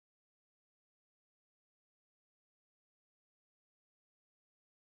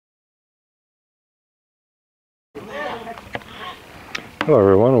Hello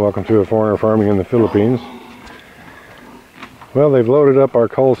everyone, welcome to A Foreigner Farming in the Philippines. Well, they've loaded up our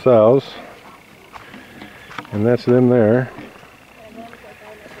cull sows, and that's them there.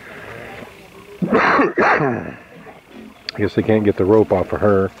 I guess they can't get the rope off of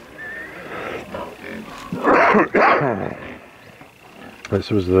her.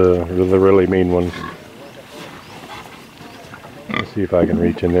 This was the really mean one. Let's see if I can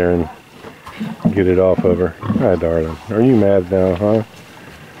reach in there and get it off of her. Ah, darling. Are you mad now, huh?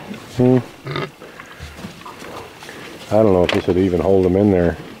 I don't know if this would even hold them in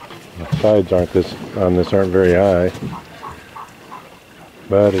there. The sides aren't aren't very high.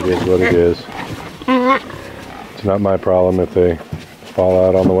 But it is what it is. It's not my problem if they fall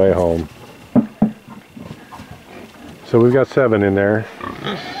out on the way home. So we've got 7 in there.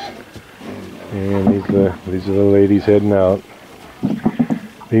 And these are the ladies heading out.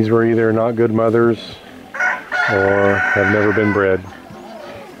 These were either not good mothers or have never been bred.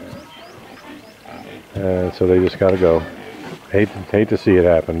 So they just got to go. Hate to see it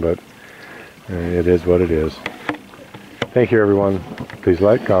happen, but it is what it is. Thank you everyone. Please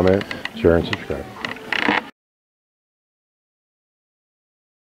like, comment, share, and subscribe.